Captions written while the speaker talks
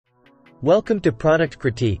Welcome to Product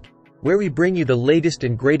Critique, where we bring you the latest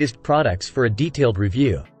and greatest products for a detailed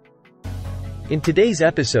review. In today's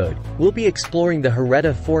episode, we'll be exploring the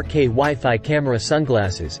Hereta 4K Wi-Fi Camera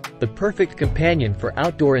Sunglasses, the perfect companion for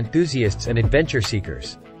outdoor enthusiasts and adventure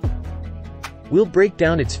seekers. We'll break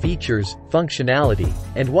down its features, functionality,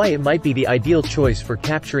 and why it might be the ideal choice for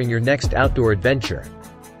capturing your next outdoor adventure.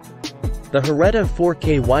 The Hereta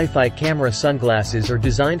 4K Wi-Fi Camera Sunglasses are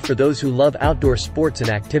designed for those who love outdoor sports and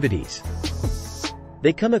activities.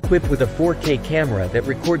 They come equipped with a 4K camera that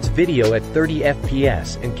records video at 30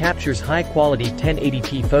 FPS and captures high-quality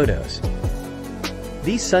 1080p photos.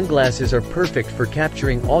 These sunglasses are perfect for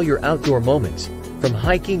capturing all your outdoor moments, from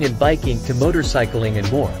hiking and biking to motorcycling and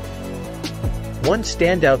more. One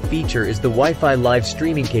standout feature is the Wi-Fi live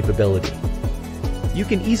streaming capability. You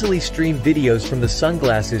can easily stream videos from the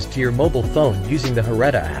sunglasses to your mobile phone using the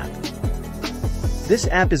Hereta app. This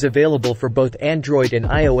app is available for both Android and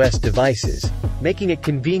iOS devices, making it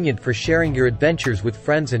convenient for sharing your adventures with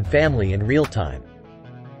friends and family in real time.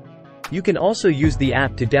 You can also use the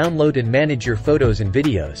app to download and manage your photos and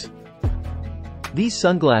videos. These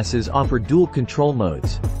sunglasses offer dual control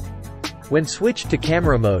modes. When switched to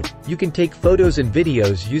camera mode, you can take photos and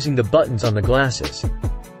videos using the buttons on the glasses.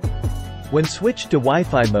 When switched to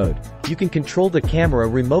Wi-Fi mode, you can control the camera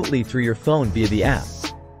remotely through your phone via the app.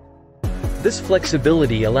 This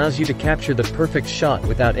flexibility allows you to capture the perfect shot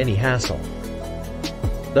without any hassle.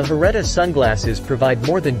 The Hereta sunglasses provide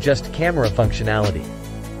more than just camera functionality.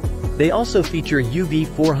 They also feature UV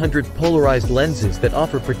 400 polarized lenses that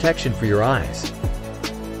offer protection for your eyes.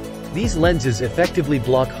 These lenses effectively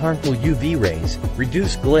block harmful UV rays,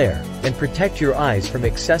 reduce glare, and protect your eyes from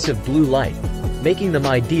excessive blue light, making them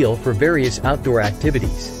ideal for various outdoor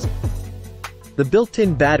activities. The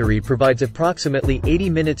built-in battery provides approximately 80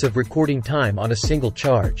 minutes of recording time on a single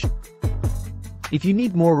charge. If you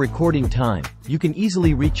need more recording time, you can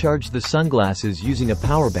easily recharge the sunglasses using a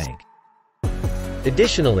power bank.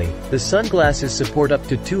 Additionally, the sunglasses support up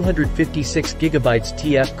to 256 GB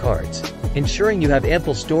TF cards, ensuring you have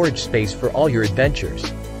ample storage space for all your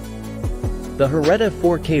adventures. The Hereta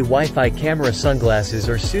 4K Wi-Fi camera sunglasses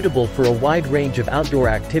are suitable for a wide range of outdoor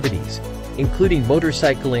activities, including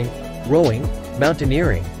motorcycling, rowing,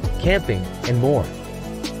 mountaineering, camping, and more.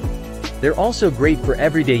 They're also great for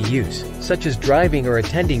everyday use, such as driving or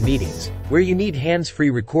attending meetings, where you need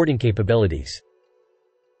hands-free recording capabilities.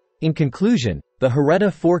 In conclusion, the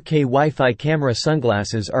Hereta 4K Wi-Fi camera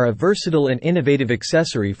sunglasses are a versatile and innovative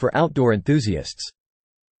accessory for outdoor enthusiasts.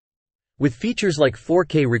 With features like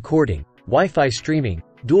 4K recording, Wi-Fi streaming,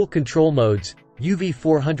 dual control modes, UV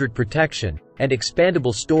 400 protection, and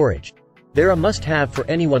expandable storage, they're a must-have for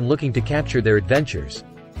anyone looking to capture their adventures.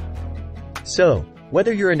 So,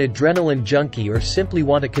 whether you're an adrenaline junkie or simply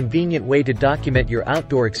want a convenient way to document your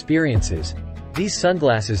outdoor experiences, these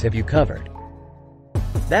sunglasses have you covered.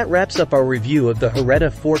 That wraps up our review of the Hereta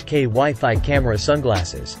 4K Wi-Fi camera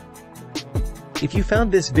sunglasses. If you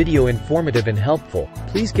found this video informative and helpful,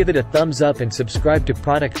 please give it a thumbs up and subscribe to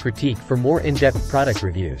Product Critique for more in-depth product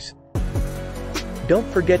reviews. Don't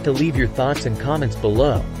forget to leave your thoughts and comments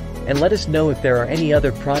below, and let us know if there are any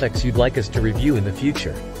other products you'd like us to review in the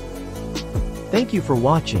future. Thank you for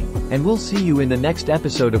watching, and we'll see you in the next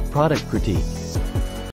episode of Product Critique.